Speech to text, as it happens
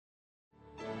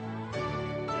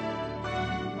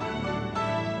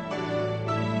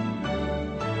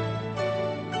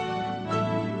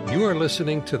You are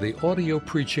listening to the audio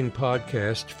preaching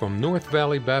podcast from North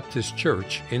Valley Baptist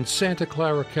Church in Santa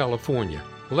Clara, California,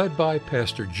 led by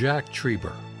Pastor Jack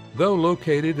Trieber. Though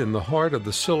located in the heart of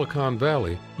the Silicon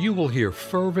Valley, you will hear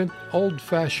fervent,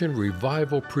 old-fashioned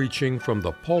revival preaching from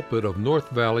the pulpit of North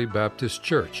Valley Baptist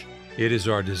Church. It is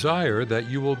our desire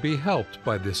that you will be helped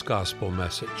by this gospel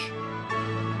message.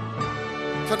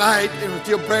 Tonight, and if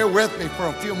you'll bear with me for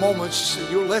a few moments,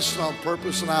 you'll listen on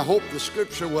purpose, and I hope the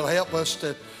scripture will help us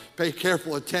to pay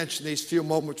careful attention these few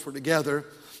moments we're together.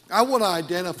 I want to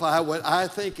identify what I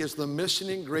think is the missing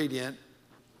ingredient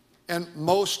in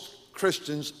most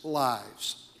Christians'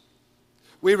 lives.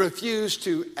 We refuse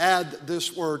to add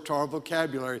this word to our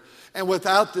vocabulary, and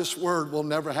without this word, we'll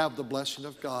never have the blessing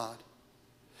of God.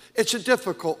 It's a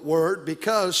difficult word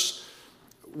because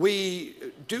we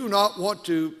do not want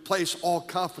to place all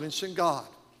confidence in God.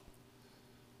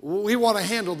 We want to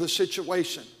handle the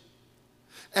situation.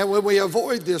 And when we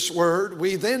avoid this word,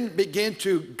 we then begin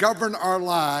to govern our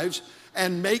lives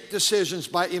and make decisions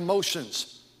by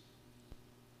emotions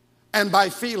and by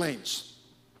feelings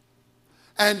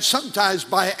and sometimes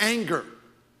by anger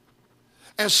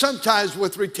and sometimes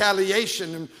with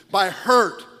retaliation and by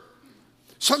hurt.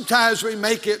 Sometimes we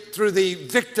make it through the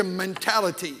victim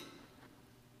mentality.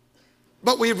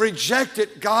 But we've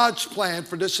rejected God's plan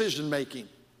for decision making.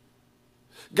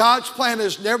 God's plan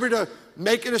is never to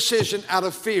make a decision out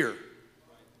of fear.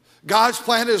 God's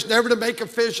plan is never to make a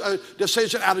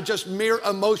decision out of just mere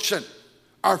emotion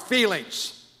or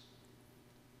feelings.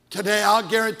 Today, I'll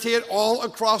guarantee it, all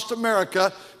across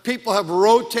America, people have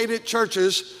rotated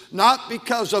churches not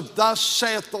because of thus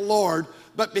saith the Lord,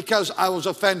 but because I was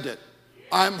offended.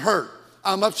 I'm hurt.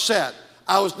 I'm upset.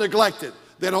 I was neglected.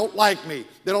 They don't like me.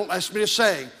 They don't ask me to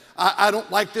sing. I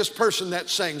don't like this person that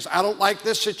sings. I don't like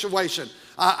this situation.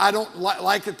 I don't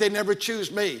like that they never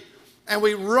choose me. And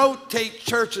we rotate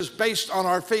churches based on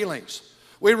our feelings.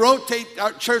 We rotate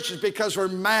our churches because we're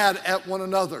mad at one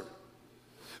another.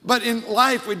 But in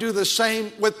life, we do the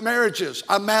same with marriages.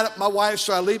 I'm mad at my wife,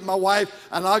 so I leave my wife,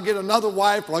 and I'll get another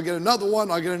wife, or I'll get another one,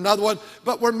 or I'll get another one.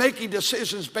 But we're making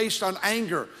decisions based on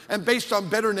anger, and based on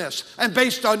bitterness, and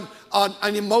based on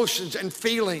emotions and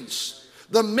feelings.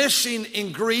 The missing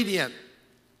ingredient,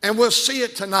 and we'll see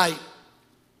it tonight,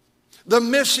 the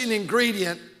missing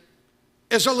ingredient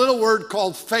is a little word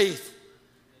called faith.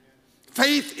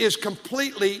 Faith is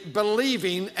completely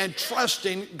believing and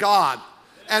trusting God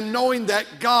and knowing that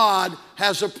God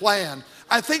has a plan.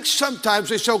 I think sometimes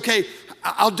we say, okay,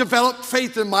 I'll develop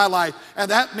faith in my life.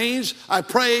 And that means I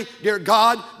pray, dear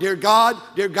God, dear God,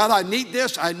 dear God, I need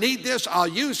this, I'll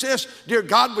use this. Dear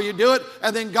God, will you do it?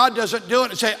 And then God doesn't do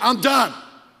it and say, I'm done.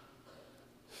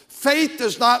 Faith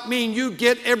does not mean you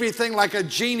get everything like a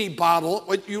genie bottle,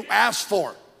 what you ask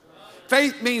for.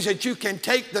 Faith means that you can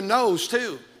take the no's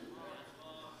too.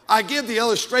 I give the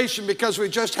illustration because we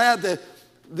just had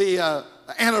the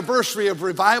anniversary of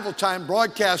Revival Time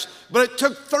broadcast, but it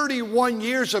took 31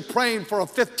 years of praying for a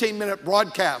 15-minute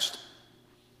broadcast.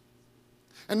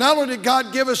 And not only did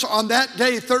God give us on that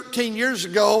day 13 years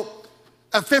ago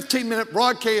a 15-minute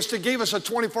broadcast, He gave us a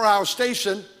 24-hour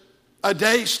station, a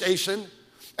day station,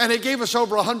 and He gave us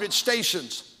over 100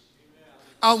 stations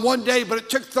on one day, but it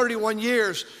took 31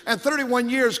 years. And 31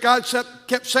 years, God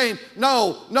kept saying,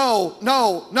 no, no,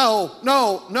 no, no,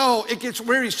 no, no. It gets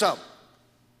wearisome.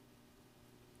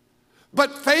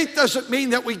 But faith doesn't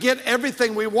mean that we get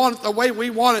everything we want the way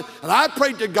we want it. And I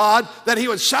prayed to God that He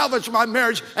would salvage my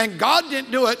marriage, and God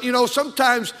didn't do it. You know,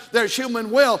 sometimes there's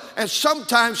human will, and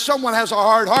sometimes someone has a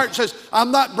hard heart and says, I'm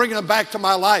not bringing her back to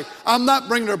my life. I'm not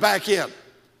bringing her back in.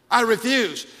 I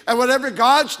refuse. And whatever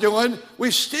God's doing,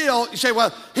 you say,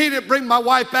 well, He didn't bring my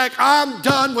wife back. I'm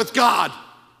done with God.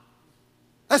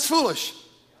 That's foolish.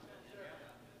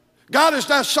 God is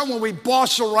not someone we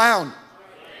boss around.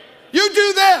 You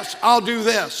do this, I'll do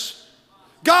this.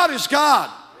 God is God.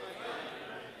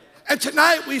 And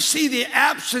tonight we see the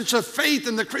absence of faith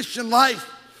in the Christian life.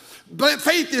 But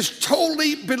faith is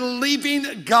totally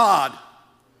believing God.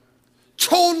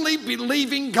 Totally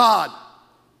believing God.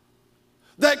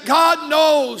 That God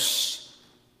knows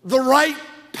the right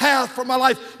path for my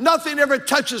life. Nothing ever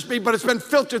touches me, but it's been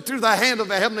filtered through the hand of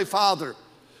the Heavenly Father.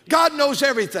 God knows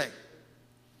everything.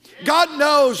 God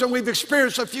knows, and we've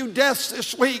experienced a few deaths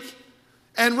this week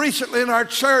and recently in our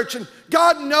church, and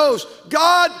God knows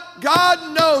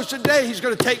today He's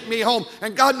going to take me home,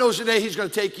 and God knows today He's going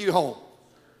to take you home.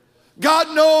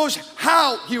 God knows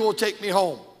how He will take me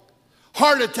home.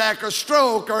 heart attack or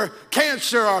stroke or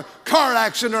cancer or car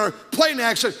accident or plane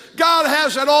accident. God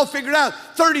has it all figured out.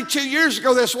 32 years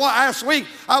ago this last week,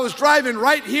 I was driving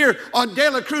right here on De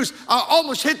La Cruz. I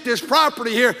almost hit this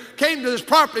property here, came to this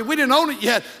property. We didn't own it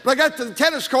yet, but I got to the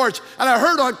tennis courts and I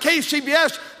heard on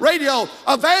KCBS radio,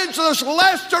 Evangelist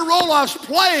Lester Roloff's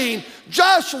plane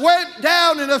just went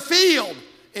down in a field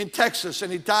in Texas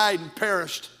and he died and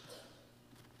perished.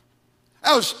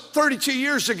 That was 32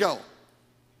 years ago.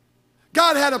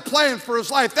 God had a plan for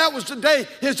his life. That was the day,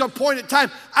 his appointed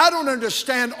time. I don't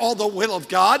understand all the will of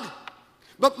God,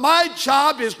 but my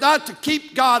job is not to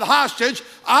keep God hostage.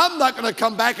 I'm not going to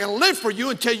come back and live for you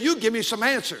until you give me some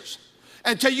answers,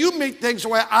 until you make things the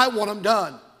way I want them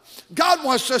done. God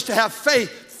wants us to have faith.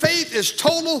 Faith is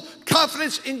total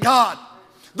confidence in God.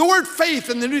 The word faith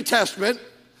in the New Testament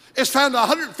is found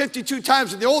 152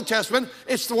 times in the Old Testament.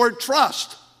 It's the word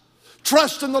trust.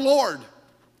 Trust in the Lord.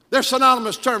 They're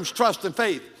synonymous terms, trust and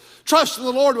faith. Trust in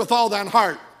the Lord with all thine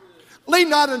heart. Lean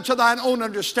not unto thine own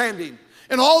understanding.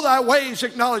 In all thy ways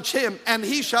acknowledge him, and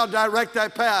he shall direct thy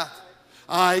path.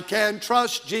 I can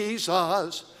trust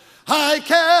Jesus. I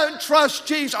can trust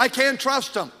Jesus. I can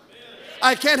trust him.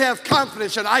 I can't have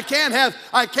confidence in him. I can't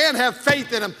have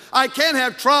faith in him. I can't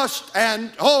have trust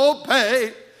and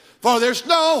obey. For there's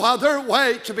no other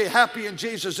way to be happy in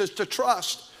Jesus is to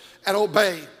trust and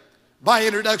obey. By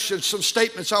introduction, some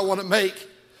statements I want to make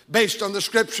based on the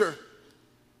scripture.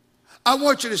 I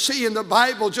want you to see in the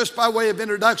Bible, just by way of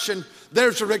introduction,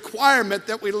 there's a requirement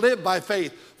that we live by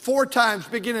faith. 4 times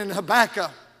beginning in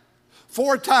Habakkuk,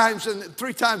 4 times and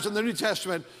 3 times in the New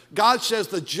Testament, God says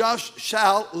the just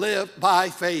shall live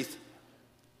by faith.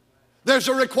 There's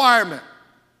a requirement.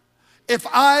 If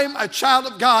I'm a child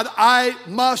of God, I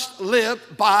must live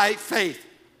by faith.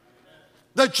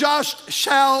 The just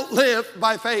shall live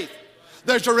by faith.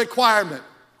 There's a requirement.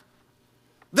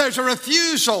 There's a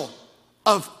refusal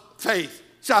of faith.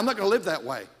 See, I'm not going to live that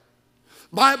way.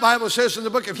 My Bible says in the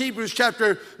book of Hebrews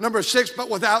chapter number 6, but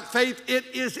without faith it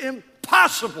is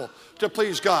impossible to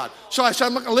please God. So I said,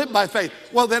 I'm not going to live by faith.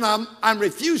 Well, then I'm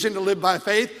refusing to live by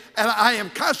faith, and I am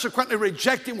consequently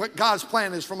rejecting what God's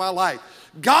plan is for my life.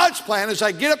 God's plan is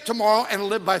I get up tomorrow and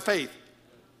live by faith.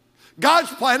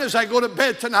 God's plan is I go to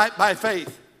bed tonight by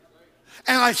faith.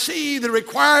 And I see the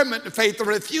requirement of faith, the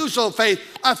refusal of faith.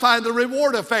 I find the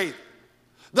reward of faith.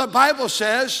 The Bible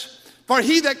says, for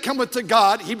he that cometh to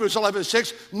God, Hebrews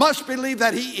 11:6, must believe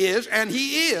that he is, and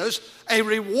he is a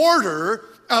rewarder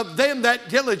of them that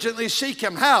diligently seek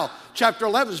him. How? Chapter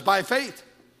 11 is by faith.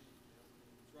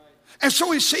 And so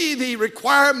we see the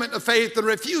requirement of faith, the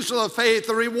refusal of faith,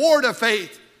 the reward of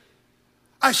faith.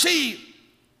 I see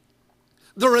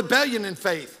the rebellion in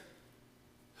faith.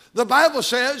 The Bible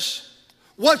says,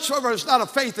 whatsoever is not of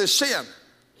faith is sin.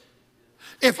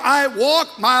 If I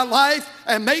walk my life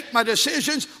and make my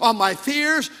decisions on my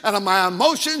fears and on my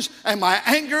emotions and my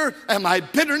anger and my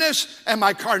bitterness and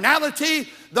my carnality,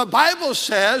 the Bible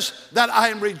says that I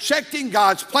am rejecting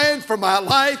God's plan for my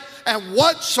life, and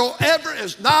whatsoever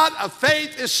is not of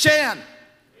faith is sin.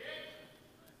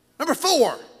 Number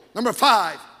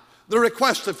 5, the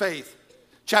request of faith.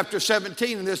 Chapter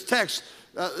 17 in this text,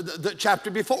 the chapter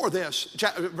before this,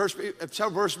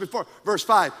 several verses before, verse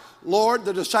 5. Lord,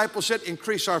 the disciples said,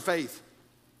 increase our faith.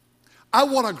 I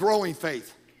want a growing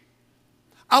faith.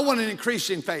 I want an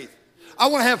increasing faith. I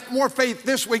want to have more faith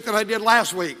this week than I did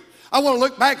last week. I want to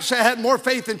look back and say I had more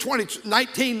faith in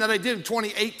 2019 than I did in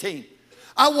 2018.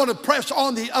 I want to press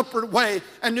on the upward way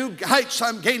and new heights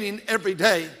I'm gaining every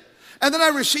day. And then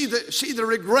I see the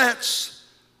regrets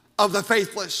of the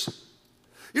faithless.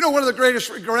 You know, one of the greatest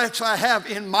regrets I have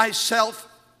in myself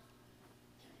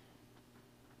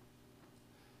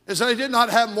is that I did not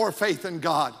have more faith in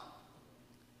God.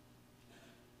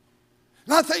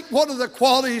 And I think one of the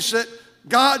qualities that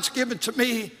God's given to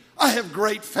me, I have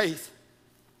great faith.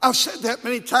 I've said that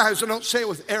many times. I don't say it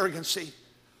with arrogancy.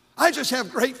 I just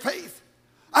have great faith.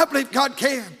 I believe God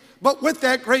can. But with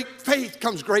that great faith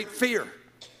comes great fear.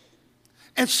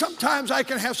 And sometimes I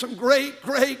can have some great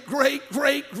faith.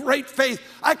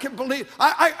 I can believe,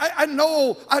 I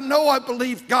know I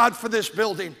believe God for this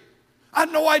building. I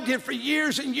know I did. For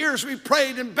years and years we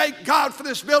prayed and begged God for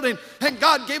this building, and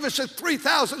God gave us a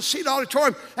 3,000 seat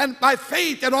auditorium, and by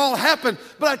faith it all happened.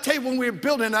 But I tell you, when we were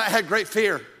building, I had great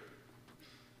fear.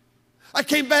 I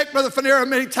came back, Brother Fanera,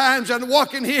 many times and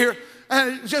walk in here,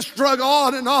 and it just drug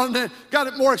on and got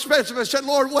it more expensive. I said,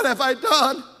 Lord, what have I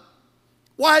done?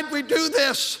 Why did we do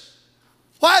this?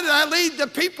 Why did I lead the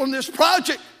people in this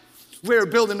project? We were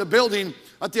building a building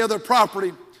at the other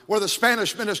property where the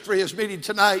Spanish ministry is meeting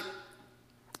tonight.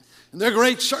 And they're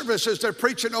great services. They're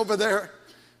preaching over there.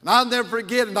 And I'll never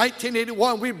forget, in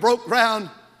 1981, we broke ground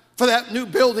for that new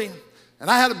building. And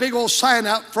I had a big old sign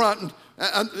out front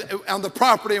on the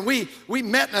property. And we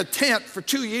met in a tent for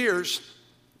 2 years.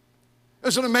 It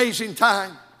was an amazing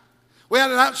time. We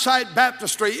had an outside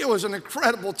baptistry. It was an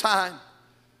incredible time.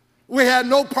 We had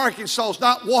no parking stalls,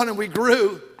 not one, and we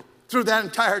grew through that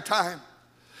entire time.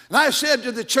 And I said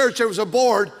to the church, there was a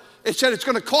board, it said it's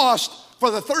going to cost,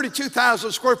 for the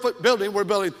 32,000 square foot building we're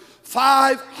building,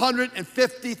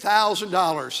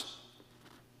 $550,000.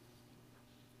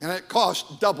 And it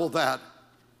cost double that.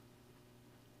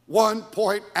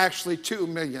 2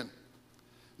 million.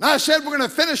 And I said we're going to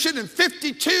finish it in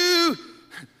 52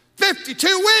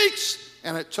 weeks.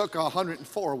 And it took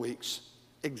 104 weeks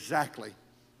exactly.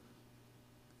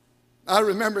 I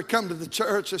remember coming to the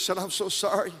church. I said, I'm so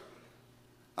sorry.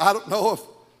 I don't know if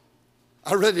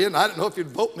I really didn't. I don't know if you'd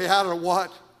vote me out or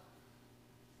what.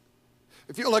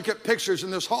 If you look at pictures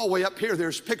in this hallway up here,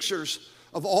 there's pictures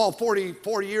of all 40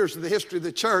 years of the history of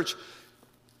the church.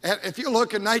 And if you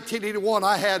look in 1981,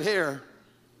 I had hair.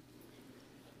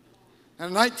 And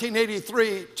in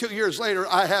 1983, 2 years later,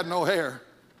 I had no hair.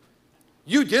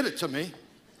 You did it to me.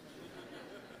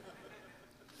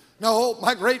 No,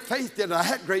 my great faith did it. I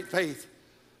had great faith.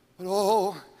 But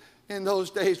oh, in those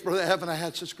days, Brother Evan, I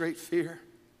had such great fear.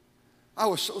 I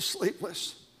was so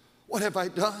sleepless. What have I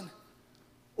done?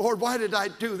 Lord, why did I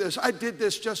do this? I did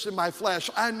this just in my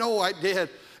flesh. I know I did.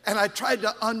 And I tried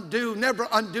to never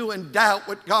undo and doubt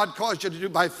what God caused you to do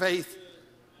by faith.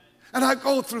 And I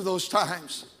go through those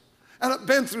times. And I've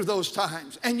been through those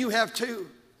times. And you have too.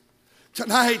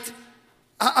 Tonight,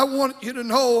 I want you to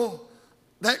know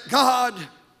that God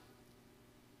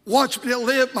wants me to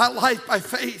live my life by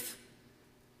faith.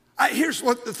 Here's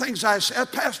what the things I say.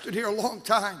 I've pastored here a long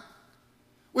time.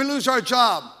 We lose our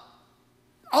job.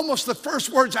 Almost the first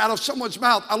words out of someone's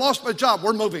mouth, I lost my job,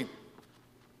 we're moving.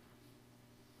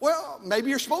 Well, maybe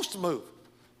you're supposed to move,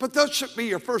 but that should be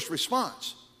your first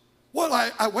response. Well,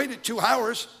 I waited 2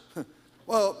 hours.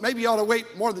 Well, maybe you ought to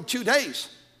wait more than 2 days.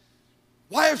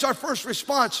 Why is our first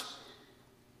response,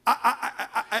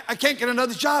 I can't get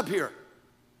another job here?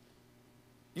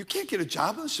 You can't get a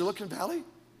job in the Silicon Valley?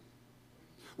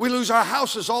 We lose our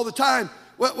houses all the time.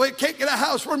 Well, we can't get a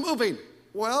house, we're moving.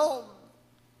 Well,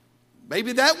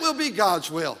 maybe that will be God's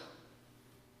will.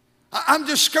 I'm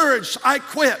discouraged, I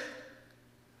quit.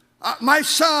 My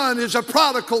son is a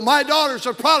prodigal, my daughter's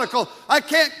a prodigal. I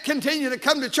can't continue to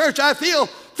come to church. I feel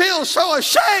so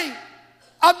ashamed.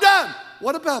 I'm done.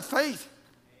 What about faith?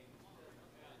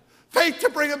 Faith to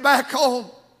bring it back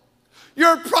home.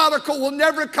 Your prodigal will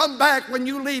never come back when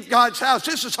you leave God's house.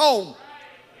 This is home.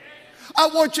 I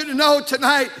want you to know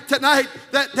tonight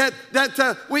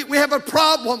that we have a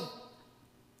problem.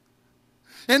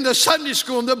 In the Sunday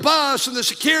school, and the bus, and the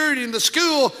security, and the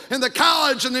school, and the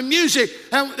college, and the music,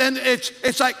 and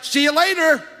it's like, see you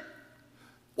later.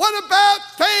 What about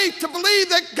faith to believe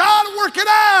that God will work it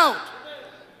out?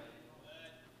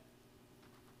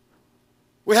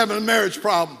 We're having a marriage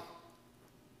problem.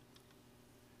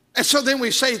 And so then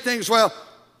we say things, well,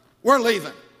 we're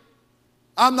leaving.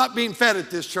 I'm not being fed at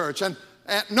this church, and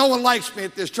no one likes me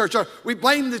at this church. Or we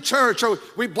blame the church, or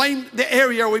we blame the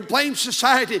area, or we blame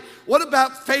society. What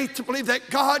about faith to believe that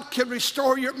God can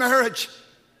restore your marriage?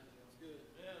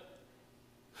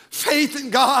 Faith in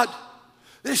God.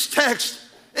 This text,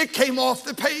 it came off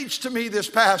the page to me this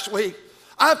past week.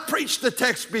 I've preached the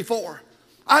text before.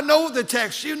 I know the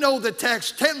text. You know the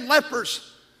text. 10 lepers.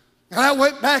 And I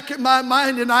went back in my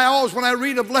mind, and I always, when I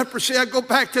read of leprosy, I go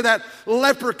back to that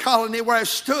leper colony where I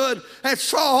stood and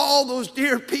saw all those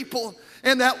dear people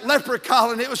in that leper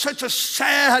colony. It was such a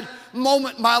sad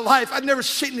moment in my life. I'd never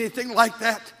seen anything like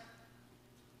that.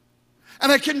 And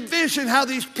I can envision how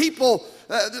these people,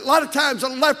 a lot of times the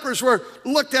lepers were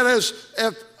looked at as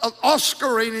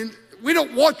Oscaring, and we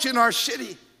don't want you in our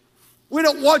city. We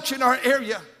don't want you in our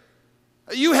area.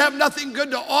 You have nothing good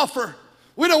to offer.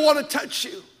 We don't want to touch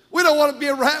you. We don't want to be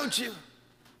around you.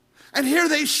 And here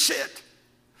they sit.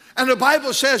 And the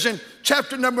Bible says in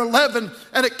chapter number 11,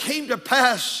 and it came to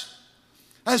pass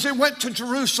as they went to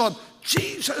Jerusalem,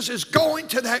 Jesus is going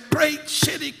to that great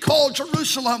city called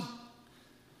Jerusalem.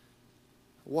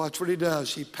 Watch what he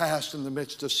does. He passed in the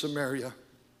midst of Samaria.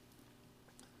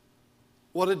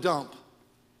 What a dump.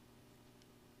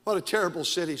 What a terrible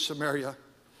city, Samaria.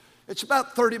 It's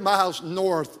about 30 miles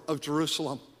north of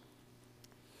Jerusalem.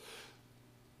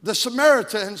 The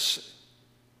Samaritans,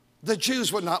 the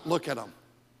Jews would not look at them.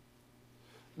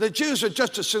 The Jews would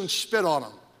just as soon spit on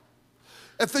them.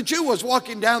 If the Jew was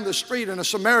walking down the street and a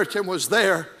Samaritan was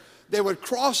there, they would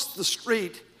cross the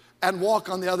street and walk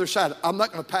on the other side. I'm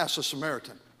not going to pass a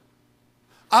Samaritan.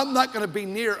 I'm not going to be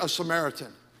near a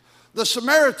Samaritan. The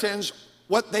Samaritans,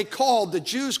 what they called, the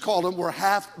Jews called them, were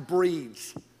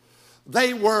half-breeds.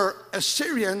 They were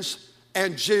Assyrians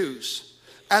and Jews.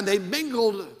 And they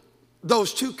mingled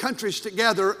those two countries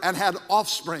together and had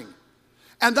offspring.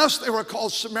 And thus they were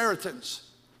called Samaritans.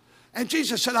 And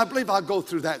Jesus said, I believe I'll go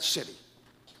through that city.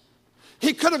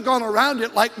 He could have gone around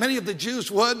it like many of the Jews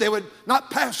would. They would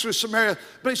not pass through Samaria.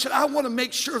 But he said, I want to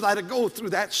make sure that I go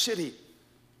through that city.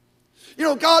 You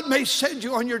know, God may send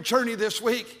you on your journey this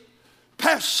week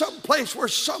past some place where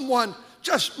someone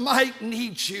just might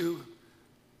need you.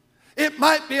 It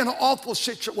might be an awful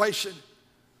situation.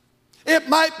 It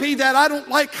might be that I don't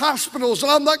like hospitals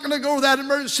and I'm not going to go to that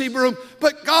emergency room,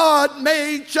 but God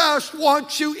may just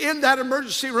want you in that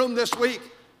emergency room this week.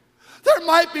 There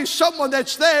might be someone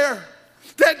that's there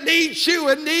that needs you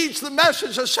and needs the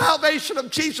message of salvation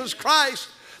of Jesus Christ,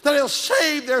 that he'll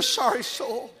save their sorry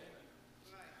soul.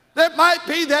 That might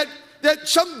be that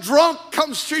some drunk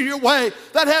comes through your way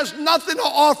that has nothing to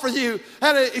offer you,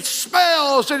 and it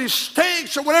smells and it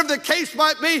stinks or whatever the case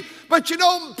might be, but you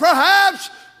know, perhaps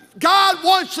God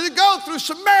wants you to go through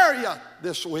Samaria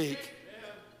this week.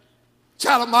 It's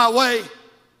out of my way.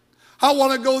 I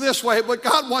want to go this way, but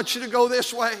God wants you to go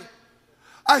this way.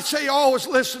 I say always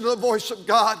listen to the voice of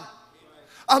God.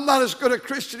 I'm not as good a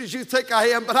Christian as you think I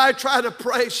am, but I try to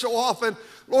pray so often.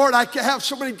 Lord, I can have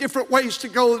so many different ways to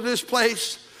go to this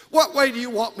place. What way do you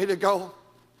want me to go?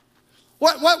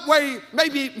 What way,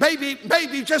 maybe,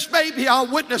 just maybe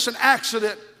I'll witness an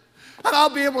accident and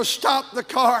I'll be able to stop the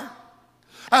car.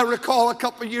 I recall a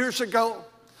couple of years ago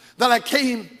that I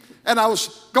came and I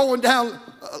was going down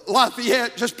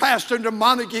Lafayette, just past into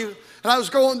Montague, and I was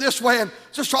going this way, and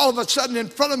just all of a sudden in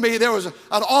front of me there was an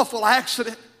awful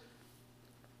accident.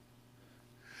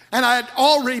 And I had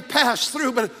already passed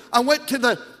through, but I went to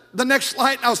the next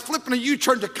light, and I was flipping a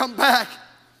U-turn to come back,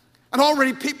 and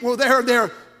already people were there, and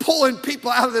they're pulling people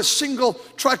out of this single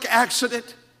truck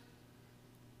accident.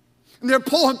 And they're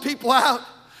pulling people out,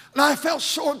 and I felt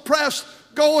so impressed.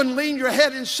 Go and lean your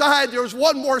head inside. There was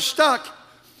one more stuck.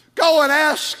 Go and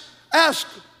ask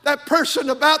that person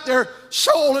about their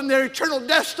soul and their eternal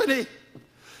destiny.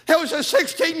 It was a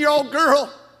 16-year-old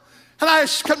girl. And I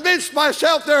convinced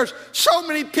myself there's so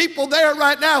many people there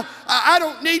right now, I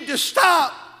don't need to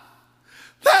stop.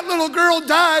 That little girl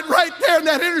died right there in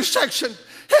that intersection,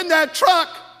 in that truck.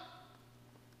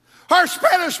 Our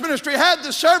Spanish ministry had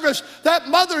the service. That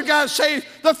mother got saved.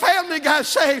 The family got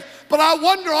saved. But I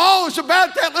wonder always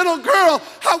about that little girl.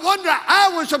 I wonder,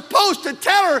 I was supposed to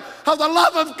tell her of the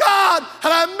love of God,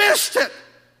 and I missed it.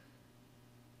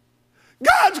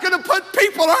 God's going to put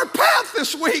people in our path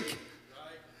this week.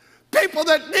 People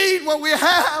that need what we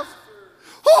have.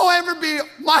 Oh, ever be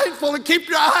mindful and keep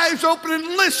your eyes open and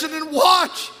listen and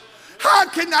watch. How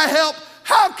can I help?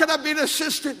 How can I be an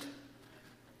assistant?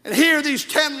 And here these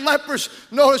 10 lepers,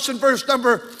 notice in verse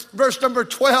number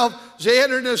 12, as they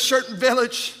entered a certain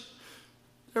village,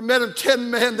 there met them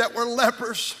 10 men that were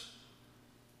lepers,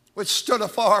 which stood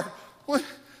afar. Well,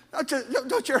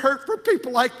 don't you hurt for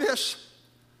people like this?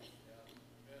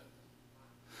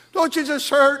 Don't you just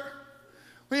hurt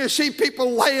when you see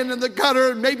people laying in the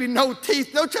gutter and maybe no teeth?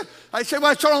 Don't you? I say,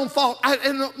 well, it's our own fault.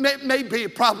 Maybe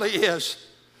it probably is,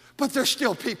 but they're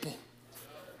still people.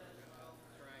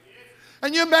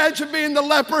 And you imagine being the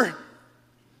leper.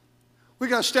 We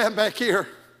got to stand back here.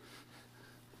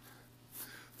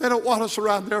 They don't want us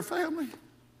around their family.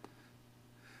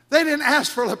 They didn't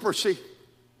ask for leprosy.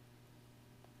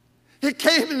 It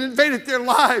came and invaded their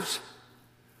lives.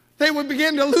 They would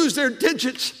begin to lose their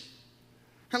digits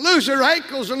and lose their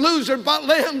ankles and lose their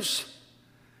limbs.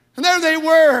 And there they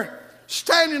were,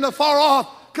 standing afar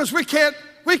off, because we can't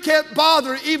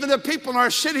bother even the people in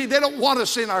our city. They don't want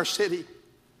us in our city.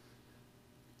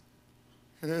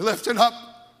 And they lifted up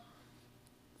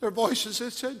their voices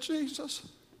and said, Jesus,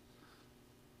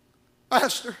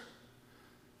 Master,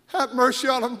 have mercy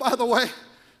on him. By the way,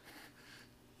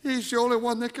 he's the only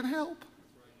one that can help.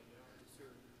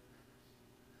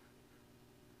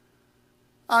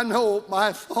 I know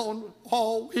my phone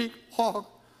all week long,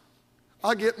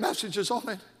 I get messages on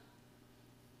it.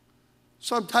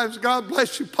 Sometimes, God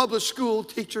bless you, public school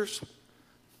teachers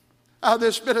out of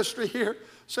this ministry here.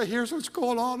 Say, here's what's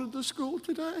going on in the school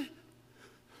today.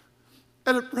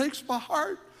 And it breaks my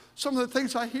heart, some of the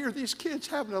things I hear these kids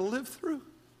having to live through.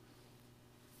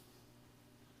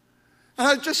 And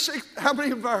I just think how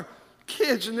many of our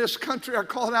kids in this country are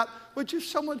calling out, could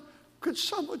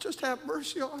someone just have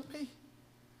mercy on me?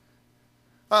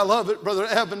 I love it, Brother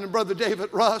Evan and Brother David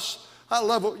Russ. I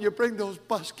love it when you bring those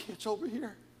bus kids over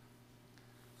here.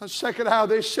 On second hour,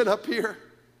 they sit up here.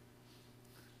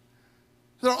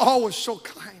 They're always so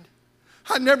kind.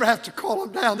 I never have to call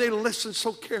them down. They listen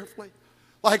so carefully.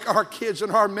 Like our kids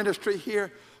in our ministry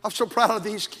here. I'm so proud of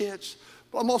these kids,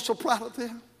 but I'm also proud of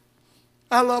them.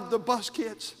 I love the bus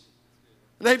kids.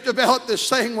 They've developed this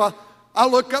thing where I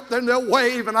look up there and they'll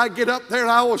wave, and I get up there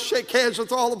and I always shake hands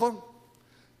with all of them.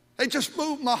 They just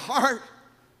move my heart.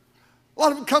 A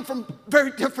lot of them come from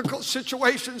very difficult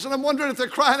situations, and I'm wondering if they're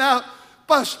crying out,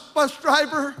 bus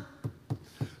driver,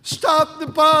 stop the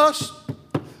bus.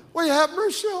 Will you have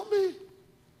mercy on me?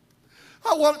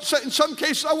 In some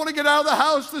cases, I want to get out of the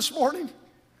house this morning.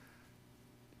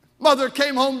 Mother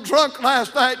came home drunk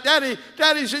last night.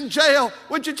 Daddy's in jail.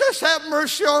 Would you just have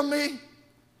mercy on me?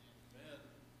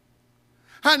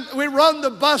 And we run the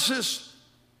buses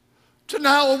to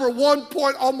now over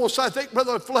almost, I think,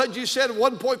 Brother Flood, you said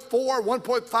 1.4,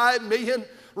 1.5 million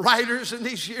riders in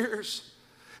these years.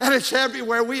 And it's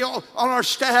everywhere. We all, on our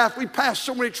staff, we pass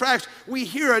so many tracks. We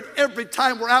hear it every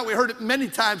time we're out. We heard it many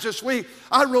times this week.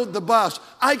 I rode the bus.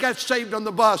 I got saved on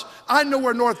the bus. I know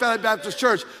we're North Valley Baptist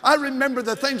Church. I remember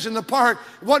the things in the park.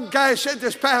 One guy said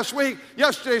this past week,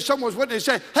 yesterday, someone was with me,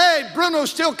 said, hey,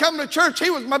 Bruno's still coming to church. He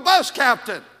was my bus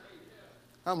captain.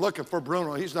 I'm looking for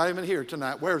Bruno. He's not even here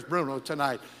tonight. Where's Bruno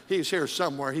tonight? He's here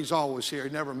somewhere. He's always here. He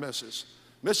never misses.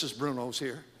 Mrs. Bruno's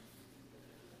here.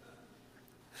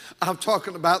 I'm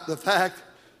talking about the fact,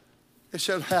 it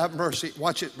said, have mercy.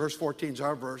 Watch it, verse 14 is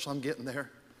our verse. I'm getting there.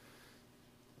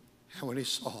 And when he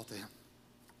saw them.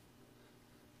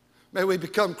 May we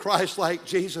become Christ-like.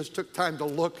 Jesus took time to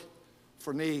look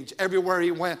for needs. Everywhere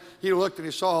he went, he looked and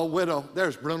he saw a widow.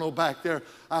 There's Bruno back there.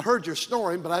 I heard you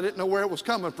snoring, but I didn't know where it was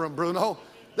coming from, Bruno.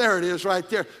 There it is right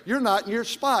there. You're not in your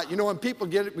spot. You know, when people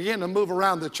begin to move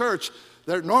around the church,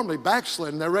 they're normally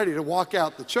backslidden. They're ready to walk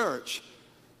out the church.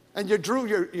 And you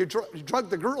drug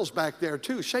the girls back there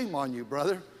too. Shame on you,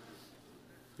 brother.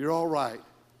 You're all right.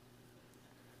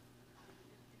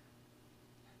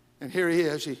 And here he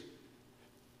is.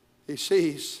 He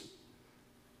sees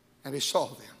and he saw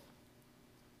them.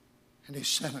 And he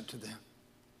said unto them.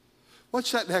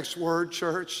 What's that next word,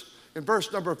 church? In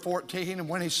verse number 14, and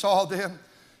when he saw them,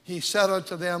 he said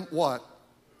unto them, what?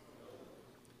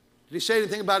 Did he say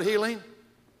anything about healing?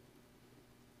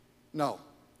 No.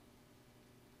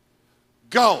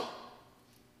 Go.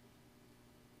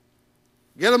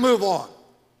 Get a move on.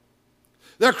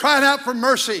 They're crying out for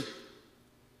mercy.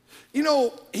 You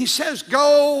know, he says,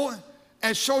 go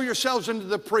and show yourselves unto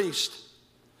the priest.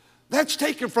 That's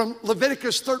taken from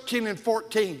Leviticus 13 and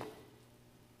 14.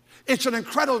 It's an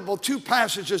incredible two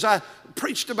passages. I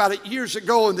preached about it years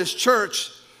ago in this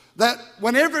church, that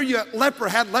whenever your leper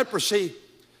had leprosy,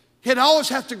 he'd always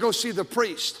have to go see the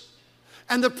priest.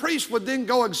 And the priest would then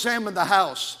go examine the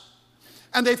house.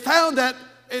 And they found that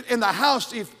in the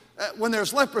house, when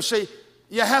there's leprosy,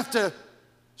 you have to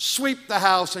sweep the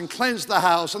house and cleanse the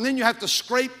house. And then you have to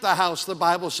scrape the house, the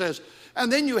Bible says.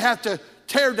 And then you have to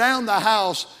tear down the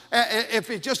house if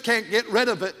you just can't get rid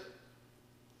of it.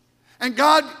 And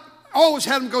God always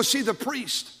had him go see the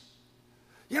priest.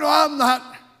 You know,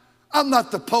 I'm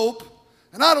not the Pope,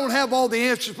 and I don't have all the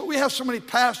answers, but we have so many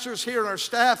pastors here in our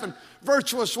staff and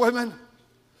virtuous women.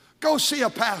 Go see a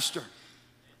pastor.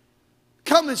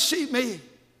 Come and see me.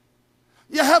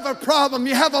 You have a problem.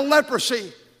 You have a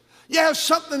leprosy. You have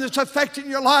something that's affecting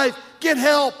your life. Get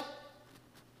help.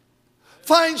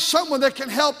 Find someone that can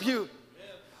help you.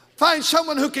 Find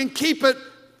someone who can keep it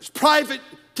private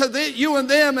to you and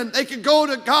them, and they can go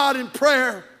to God in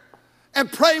prayer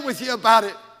and pray with you about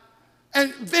it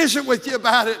and visit with you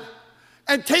about it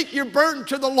and take your burden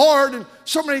to the Lord. And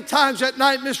so many times at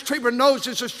night, Miss Trieber knows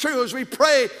this is true, as we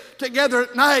pray together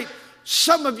at night,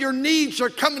 some of your needs are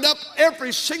coming up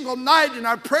every single night in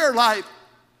our prayer life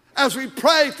as we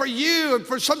pray for you and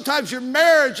for sometimes your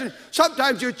marriage and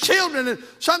sometimes your children and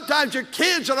sometimes your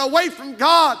kids that are away from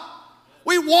God.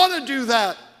 We want to do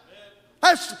that.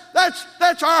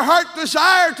 That's our heart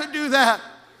desire to do that.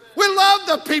 We love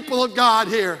the people of God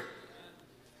here.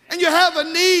 And you have a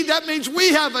need, that means we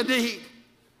have a need.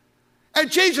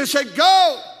 And Jesus said,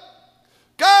 go,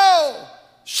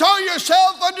 show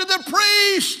yourself unto the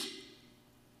priest.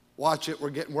 Watch it, we're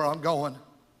getting where I'm going.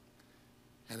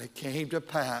 And it came to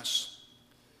pass.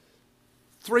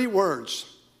 3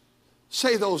 words.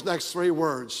 Say those next 3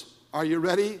 words. Are you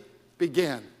ready?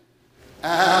 Begin.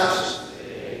 As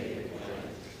they went.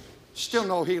 Still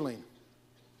no healing.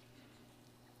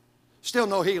 Still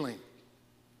no healing.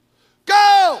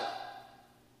 Go!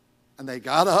 And they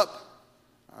got up.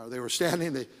 They were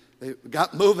standing. They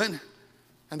got moving.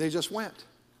 And they just went.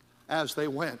 As they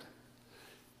went.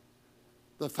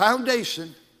 The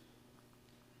foundation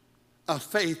of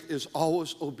faith is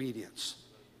always obedience.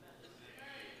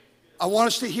 I want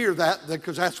us to hear that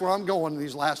because that's where I'm going in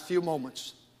these last few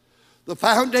moments. The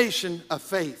foundation of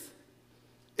faith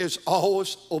is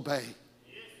always obey.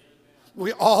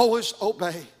 We always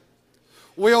obey.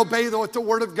 We obey what the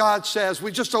Word of God says.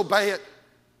 We just obey it.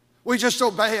 We just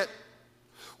obey it.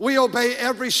 We obey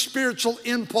every spiritual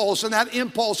impulse, and that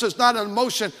impulse is not an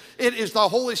emotion. It is the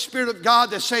Holy Spirit of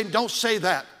God that's saying, don't say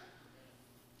that.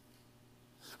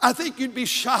 I think you'd be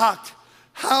shocked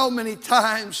how many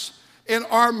times in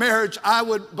our marriage I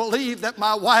would believe that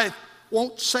my wife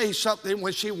won't say something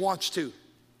when she wants to.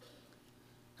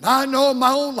 And I know in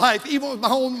my own life, even with my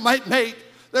own mate,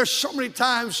 there's so many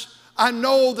times I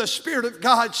know the Spirit of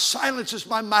God silences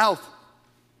my mouth.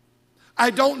 I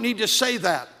don't need to say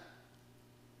that.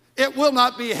 It will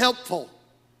not be helpful.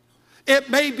 It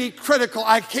may be critical.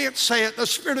 I can't say it. The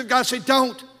Spirit of God said,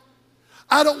 don't.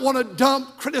 I don't want to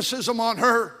dump criticism on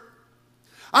her.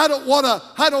 I don't want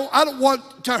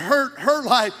to hurt her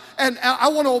life. And I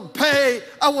want to obey.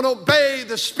 I want to obey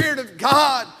the Spirit of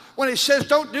God when He says,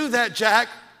 don't do that, Jack.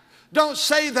 Don't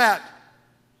say that.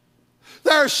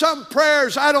 There are some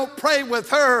prayers I don't pray with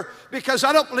her because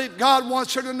I don't believe God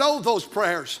wants her to know those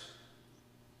prayers.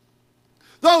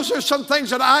 Those are some things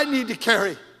that I need to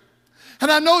carry. And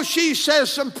I know she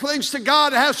says some things to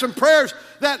God and has some prayers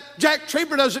that Jack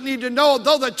Trieber doesn't need to know.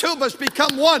 Though the two of us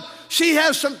become one, she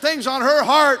has some things on her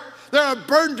heart. They're a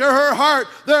burden to her heart.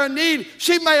 They're a need.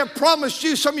 She may have promised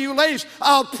you, some of you ladies,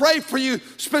 I'll pray for you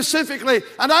specifically.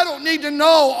 And I don't need to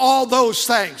know all those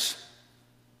things.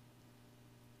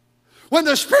 When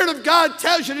the Spirit of God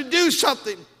tells you to do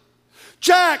something,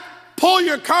 Jack, pull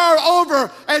your car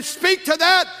over and speak to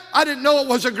that. I didn't know it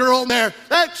was a girl in there.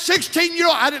 That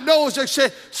 16-year-old, I didn't know it was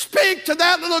a speak to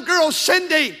that little girl,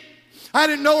 Cindy. I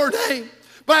didn't know her name,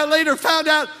 but I later found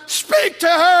out, speak to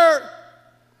her.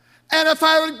 And if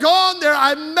I had gone there,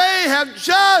 I may have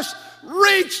just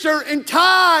reached her in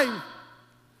time.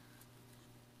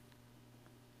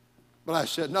 But I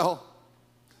said, no.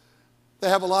 They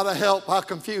have a lot of help. I'll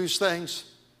confuse things.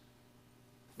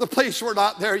 The police were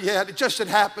not there yet. It just had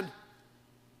happened.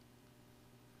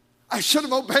 I should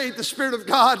have obeyed the Spirit of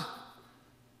God.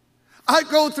 I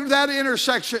go through that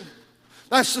intersection.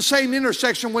 That's the same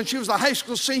intersection when she was a high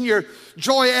school senior.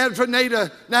 Joy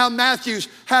Advaneta, now Matthews,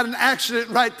 had an accident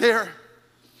right there.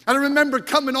 And I remember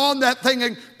coming on that thing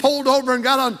and pulled over and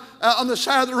got on the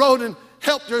side of the road and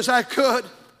helped her as I could.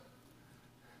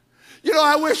 You know,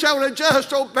 I wish I would have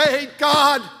just obeyed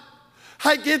God.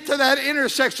 I get to that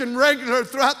intersection regular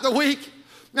throughout the week,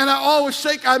 and I always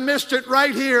think I missed it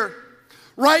right here.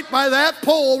 Right by that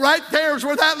pole, right there is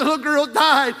where that little girl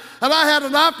died. And I had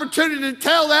an opportunity to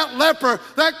tell that leper,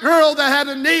 that girl that had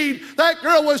a need, that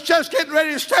girl was just getting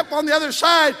ready to step on the other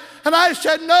side. And I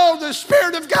said, no, the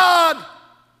Spirit of God.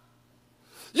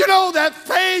 You know that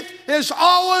faith is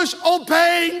always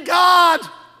obeying God.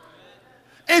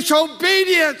 It's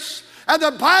obedience. And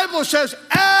the Bible says,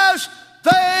 as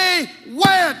they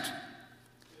went,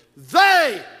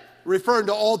 they, referring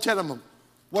to all 10 of them,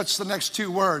 what's the next two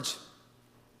words?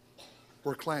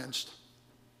 Were cleansed.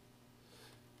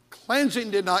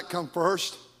 Cleansing did not come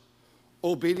first.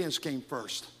 Obedience came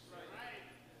first.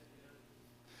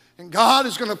 And God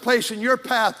is going to place in your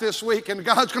path this week, and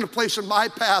God's going to place in my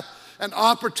path an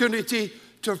opportunity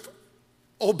to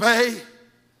obey.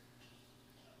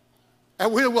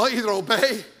 And we will either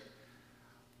obey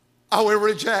or we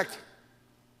reject.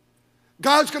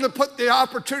 God's going to put the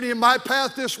opportunity in my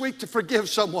path this week to forgive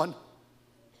someone.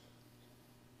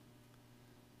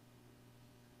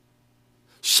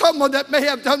 Someone that may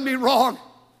have done me wrong.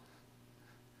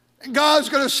 And God's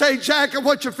going to say, Jack, I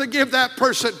want you to forgive that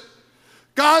person.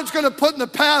 God's going to put in the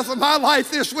path of my life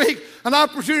this week an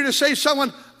opportunity to say to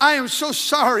someone, I am so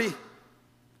sorry.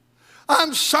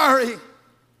 I'm sorry.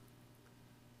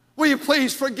 Will you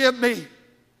please forgive me?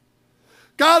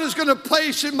 God is going to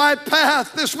place in my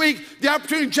path this week the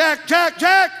opportunity,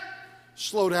 Jack,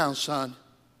 slow down, son.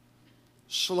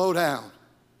 Slow down.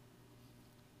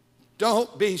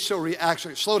 Don't be so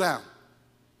reactionary. Slow down.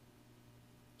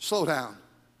 Slow down.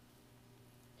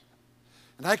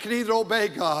 And I can either obey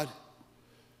God.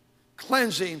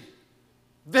 Cleansing,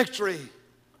 victory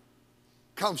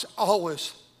comes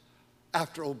always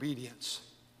after obedience.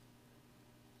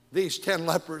 These 10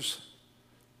 lepers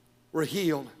were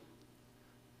healed.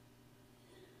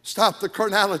 Stop the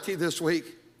carnality this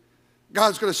week.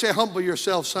 God's going to say, humble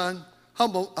yourself, son.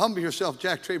 Humble yourself,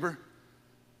 Jack Trieber.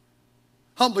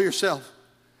 Humble yourself.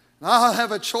 And I'll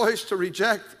have a choice to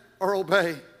reject or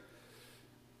obey.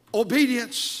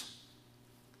 Obedience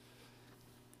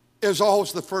is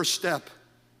always the first step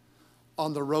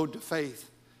on the road to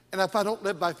faith. And if I don't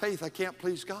live by faith, I can't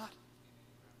please God.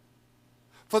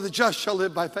 For the just shall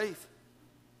live by faith.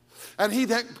 And he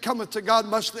that cometh to God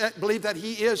must believe that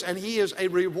he is, and he is a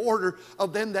rewarder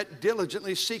of them that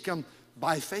diligently seek him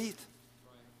by faith.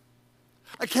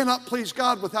 I cannot please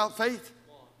God without faith.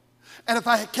 And if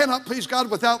I cannot please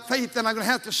God without faith, then I'm going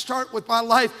to have to start with my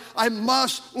life. I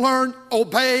must learn,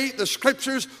 obey the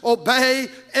Scriptures, obey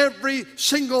every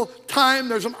single time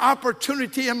there's an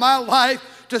opportunity in my life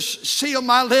to seal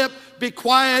my lip, be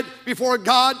quiet before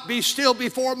God, be still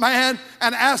before man,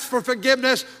 and ask for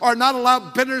forgiveness, or not allow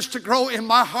bitterness to grow in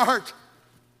my heart.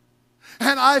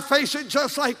 And I face it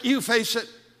just like you face it.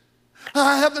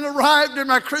 I haven't arrived in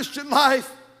my Christian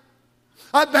life.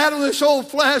 I battle this old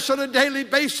flesh on a daily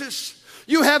basis.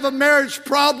 You have a marriage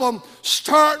problem.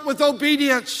 Start with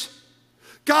obedience.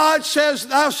 God says,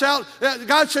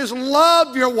 God says,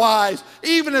 love your wives,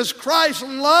 even as Christ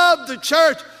loved the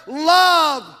church.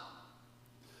 Love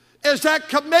is that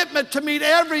commitment to meet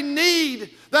every need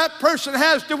that person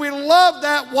has. Do we love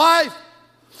that wife?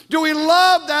 Do we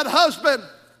love that husband?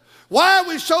 Why are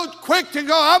we so quick to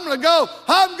go, I'm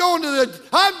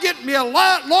getting me a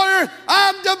lawyer,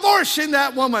 I'm divorcing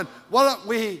that woman? Why don't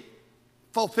we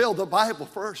fulfill the Bible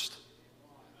first?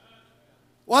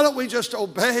 Why don't we just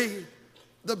obey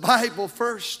the Bible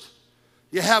first?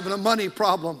 You're having a money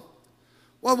problem.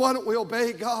 Well, why don't we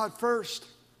obey God first?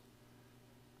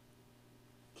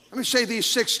 Let me say these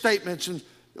 6 statements, and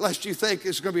lest you think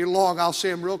it's going to be long, I'll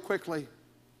say them real quickly.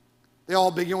 They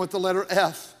all begin with the letter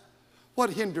F. What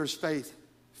hinders faith?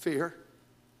 Fear,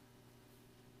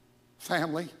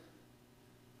 family,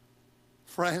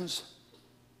 friends,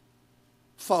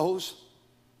 foes,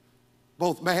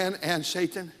 both man and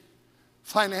Satan,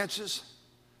 finances,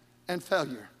 and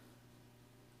failure.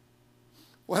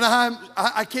 When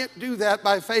I can't do that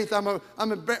by faith. I'll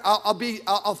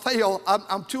fail.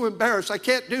 I'm too embarrassed. I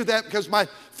can't do that because my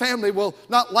family will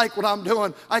not like what I'm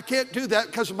doing. I can't do that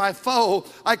because of my foe.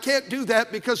 I can't do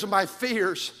that because of my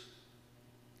fears.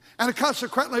 And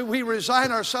consequently, we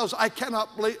resign ourselves. I cannot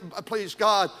please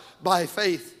God by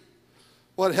faith.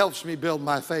 What helps me build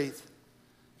my faith?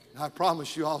 And I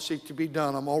promise you I'll seek to be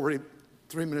done. I'm already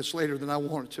 3 minutes later than I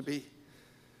want it to be.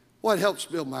 What helps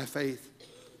build my faith?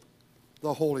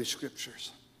 The Holy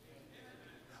Scriptures.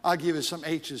 I'll give you some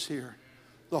H's here.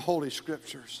 The Holy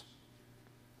Scriptures.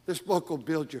 This book will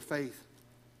build your faith.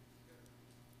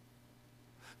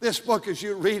 This book, as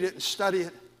you read it and study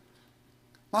it,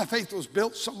 my faith was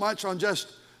built so much on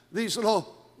just these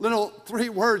little 3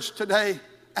 words today,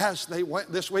 as they went,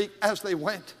 this week, as they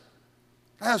went.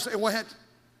 As they went.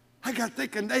 I got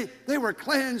thinking they were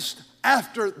cleansed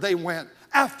after they went,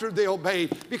 after they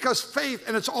obeyed. Because faith,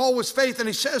 and it's always faith, and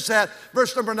he says that,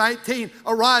 verse number 19,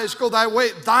 arise, go thy way,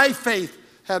 thy faith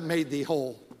hath made thee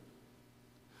whole.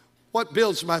 What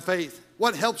builds my faith?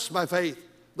 What helps my faith?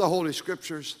 The Holy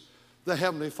Scriptures, the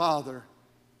Heavenly Father.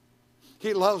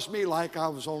 He loves me like I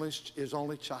was his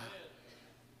only child.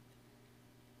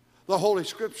 The Holy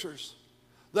Scriptures,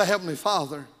 the Heavenly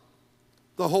Father,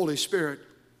 the Holy Spirit.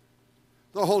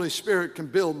 The Holy Spirit can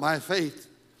build my faith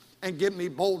and give me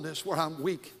boldness where I'm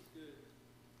weak.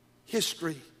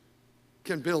 History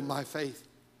can build my faith.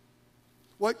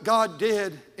 What God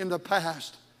did in the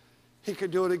past, he could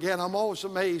do it again. I'm always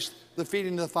amazed, the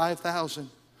feeding of the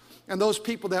 5,000. And those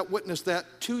people that witnessed that,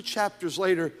 2 chapters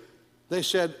later, they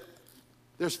said,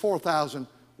 there's 4,000.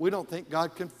 We don't think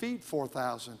God can feed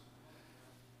 4,000.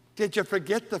 Did you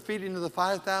forget the feeding of the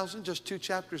 5,000 just 2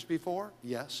 chapters before?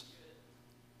 Yes.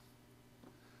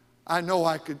 I know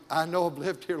I've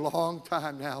lived here a long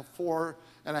time now,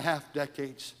 4.5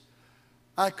 decades.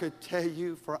 I could tell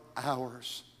you for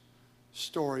hours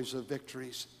stories of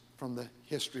victories from the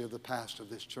history of the past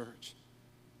of this church.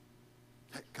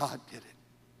 That God did it.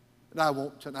 And I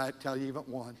won't tonight tell you even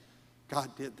one.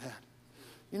 God did that.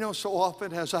 You know, so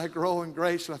often as I grow in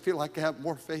grace, and I feel like I have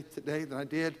more faith today than I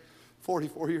did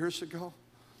 44 years ago,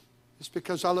 it's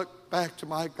because I look back to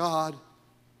my God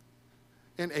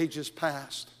in ages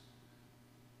past.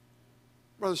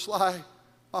 Brother Sly,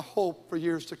 I hope for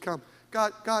years to come.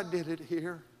 God did it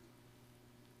here.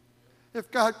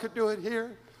 If God could do it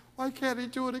here, why can't he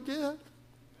do it again?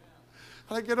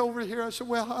 And I get over here, I said,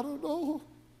 well, I don't know.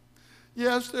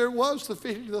 Yes, there was the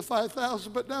feeding of the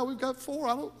 5,000, but now we've got 4.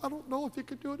 I don't know if he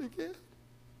could do it again.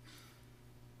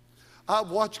 I've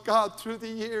watched God through the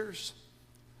years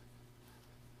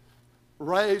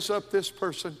raise up this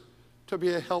person to be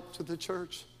a help to the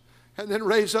church, and then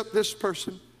raise up this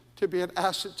person to be an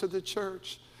asset to the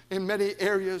church in many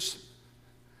areas,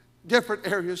 different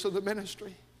areas of the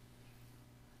ministry.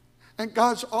 And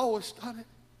God's always done it.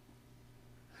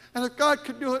 And if God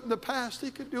could do it in the past,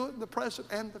 he could do it in the present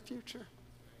and the future.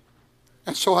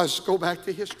 And so I just go back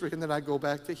to history, and then I go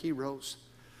back to heroes.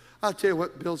 I'll tell you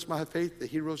what builds my faith, the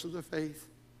heroes of the faith.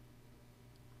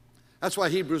 That's why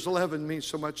Hebrews 11 means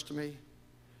so much to me.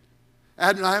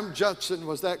 Adoniram Judson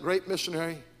was that great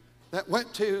missionary that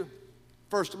went to,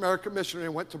 first American missionary,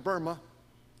 went to Burma.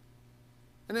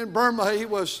 And in Burma, he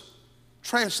was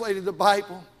translating the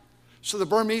Bible so the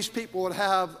Burmese people would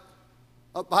have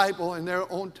a Bible in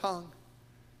their own tongue.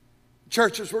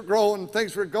 Churches were growing,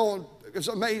 things were going. It was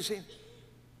amazing.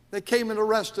 They came and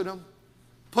arrested him,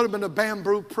 put him in a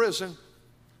bamboo prison.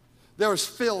 There was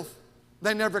filth.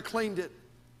 They never cleaned it.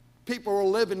 People were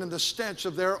living in the stench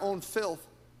of their own filth.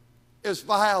 It was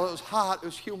vile, it was hot, it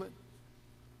was humid.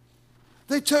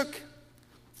 They took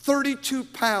 32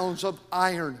 pounds of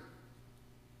iron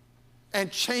and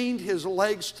chained his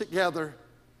legs together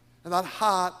in that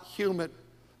hot, humid,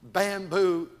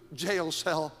 bamboo jail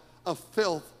cell of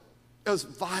filth. It was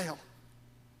vile.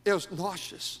 It was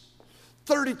nauseous.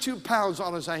 32 pounds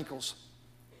on his ankles.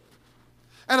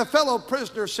 And a fellow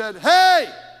prisoner said, "Hey,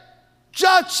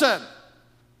 Judson!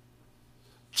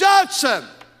 Judson!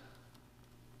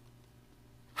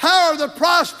 How are the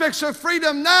prospects of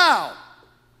freedom now?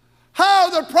 How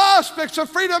are the prospects of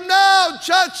freedom now,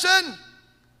 Judson?"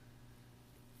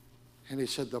 And he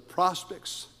said, "The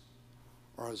prospects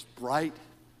are as bright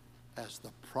as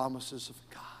the promises of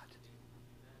God."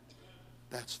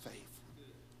 That's faith.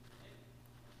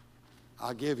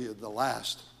 I'll give you the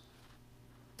last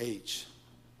H.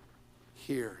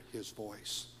 Hear his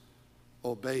voice.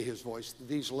 Obey his voice.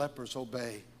 These lepers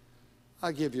obey.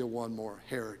 I'll give you one more,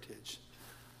 heritage.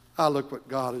 I look what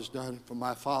God has done for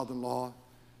my father-in-law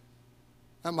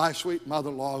and my sweet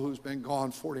mother-in-law who's been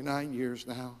gone 49 years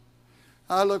now.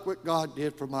 I look what God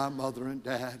did for my mother and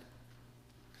dad.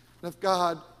 And if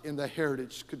God in the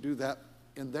heritage could do that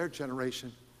in their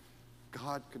generation,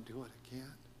 God could do it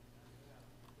again.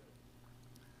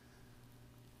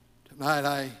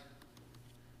 Tonight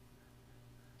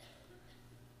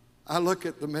I look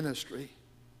at the ministry,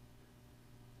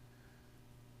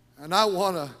 and I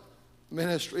want a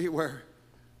ministry where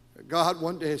God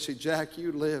one day said, "Jack,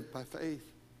 you live by faith.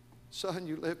 Son,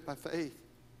 you live by faith."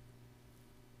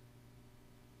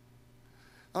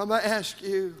 I'm going to ask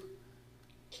you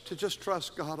to just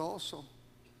trust God also.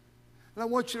 And I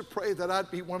want you to pray that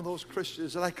I'd be one of those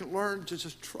Christians that I can learn to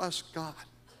just trust God.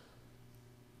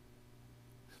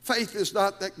 Faith is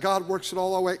not that God works it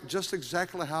all the way just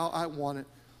exactly how I want it,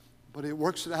 but He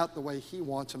works it out the way He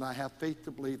wants, and I have faith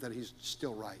to believe that He's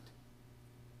still right.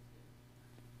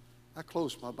 I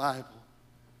closed my Bible.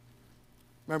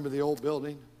 Remember the old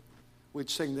building? We'd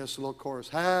sing this little chorus,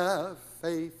 "Have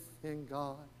faith in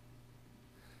God.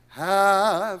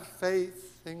 Have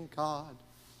faith in God.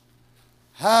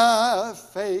 Have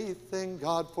faith in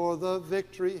God for the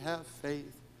victory. Have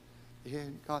faith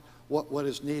in God." What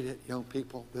is needed, young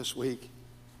people, this week,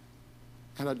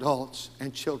 and adults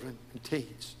and children and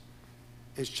teens,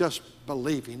 is just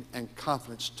believing and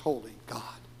confidence totally in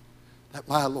God, that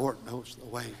my Lord knows the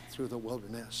way through the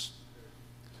wilderness.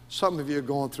 Some of you are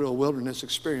going through a wilderness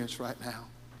experience right now.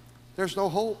 There's no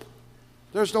hope.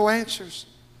 There's no answers.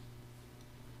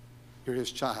 You're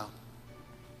His child.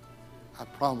 I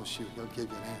promise you, He'll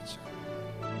give you an answer.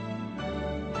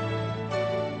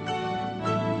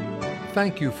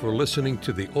 Thank you for listening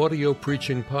to the audio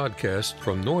preaching podcast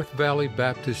from North Valley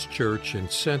Baptist Church in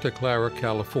Santa Clara,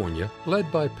 California,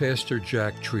 led by Pastor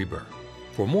Jack Trieber.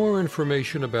 For more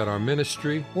information about our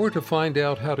ministry or to find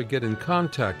out how to get in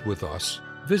contact with us,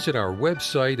 visit our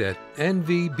website at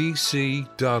nvbc.org.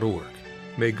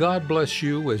 May God bless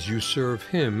you as you serve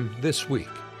Him this week.